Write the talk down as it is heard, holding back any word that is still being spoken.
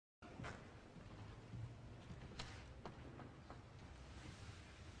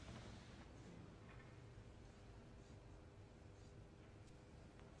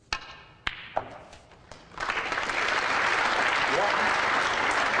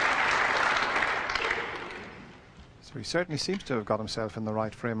he certainly seems to have got himself in the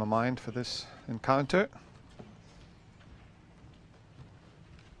right frame of mind for this encounter.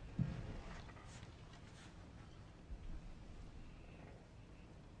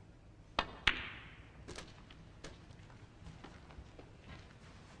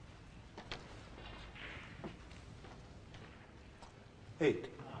 Eight.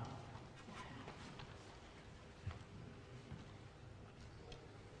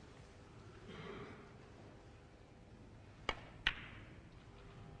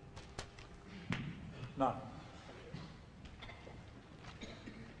 Nine.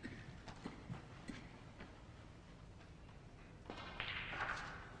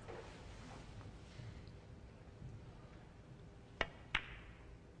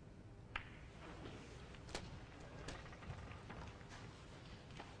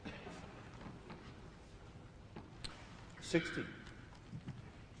 $60.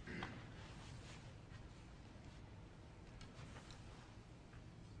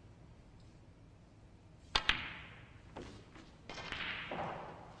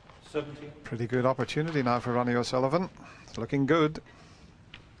 $70. Pretty good opportunity now for Ronnie O'Sullivan. It's looking good.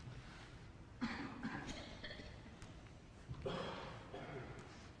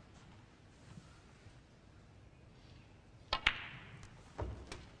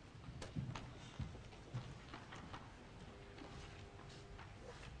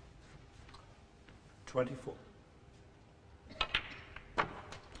 $24.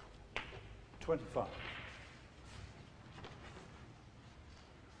 $25.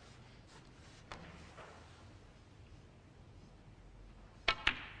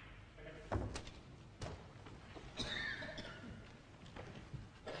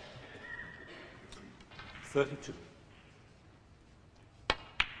 $32.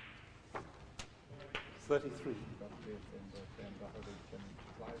 $33.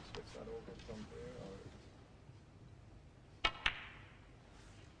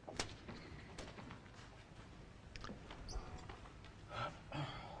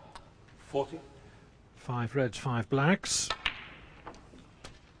 $40. 5 reds, 5 blacks.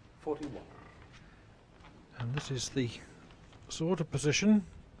 $41. And this is the sort of position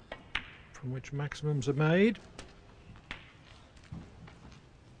from which maximums are made.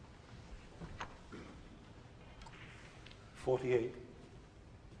 $48.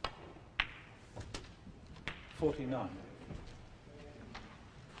 $49.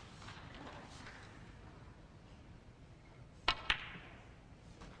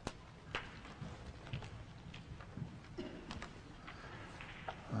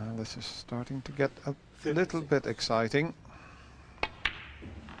 Well, this is starting to get a 56. little bit exciting.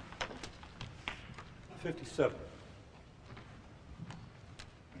 57.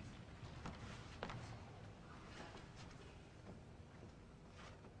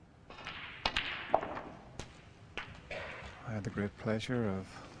 I had the great pleasure of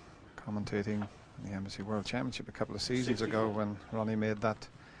commentating the Embassy World Championship a couple of seasons ago when Ronnie made that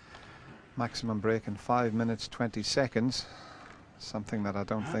maximum break in 5 minutes 20 seconds, something that I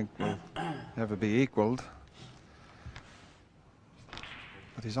don't think will ever be equaled.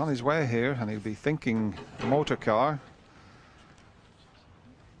 But he's on his way here and he'll be thinking motor car.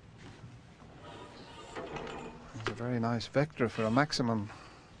 It's a very nice vector for a maximum.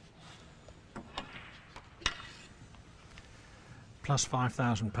 Plus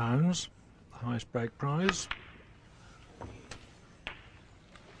 £5,000, the highest break prize.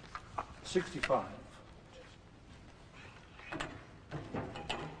 65.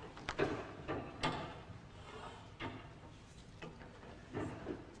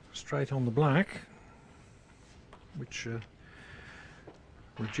 Straight on the black, which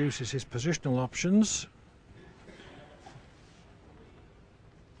reduces his positional options.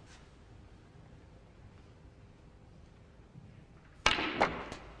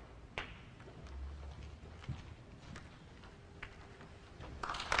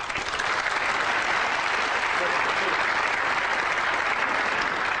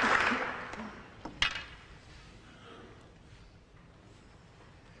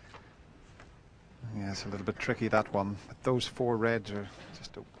 It's a little bit tricky, that one, but those 4 reds are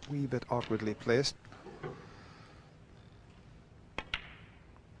just a wee bit awkwardly placed.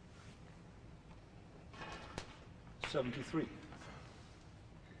 $73.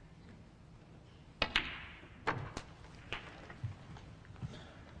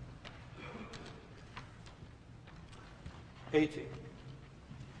 $80.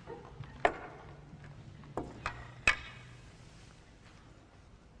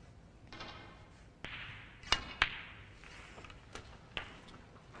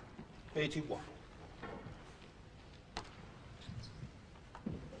 $81.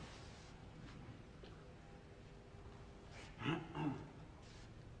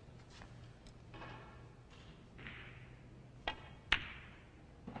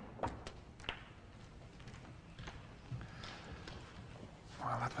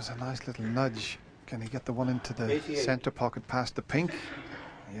 Well, that was a nice little nudge. Can he get the one into the 88. centre pocket past the pink?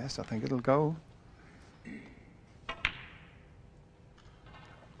 Yes, I think it'll go. 89.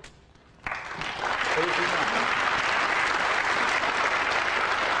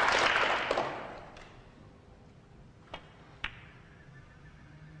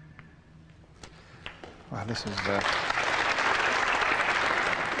 Well, this is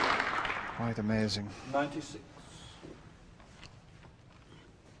quite amazing. 96.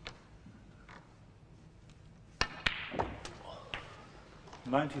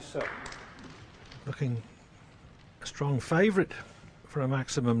 97. Looking a strong favourite for a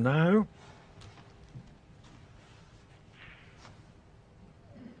maximum now.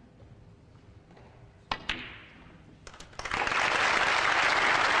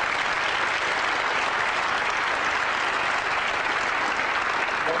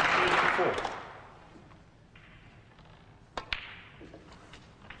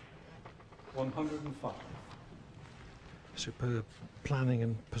 Superb planning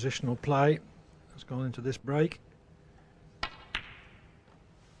and positional play has gone into this break.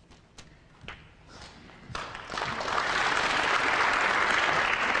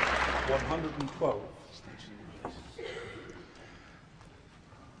 $112.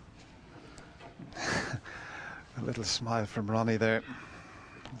 A little smile from Ronnie there.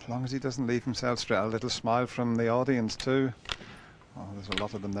 As long as he doesn't leave himself straight. A little smile from the audience too. Oh, there's a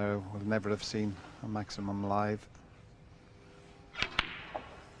lot of them there who will never have seen a maximum live.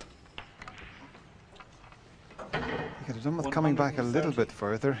 He could have done with coming back a little bit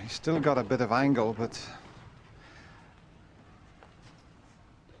further. He's still got a bit of angle, but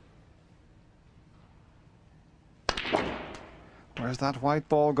where's that white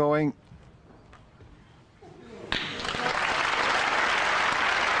ball going?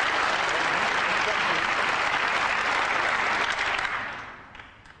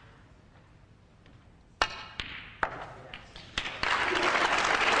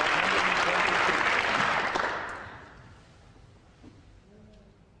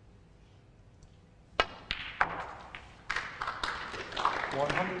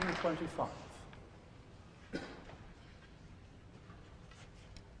 $125.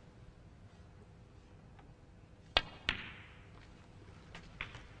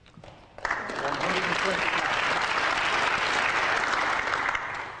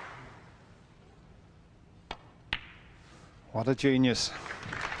 What a genius.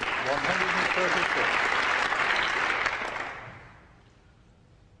 134.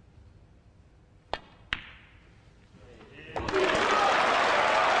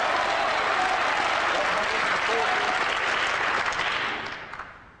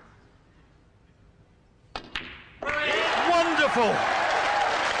 Wonderful!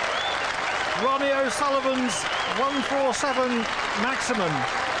 Ronnie O'Sullivan's 147 maximum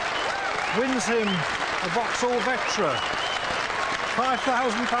wins him a Vauxhall Vectra,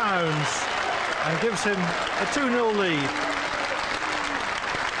 £5,000, and gives him a 2-0 lead.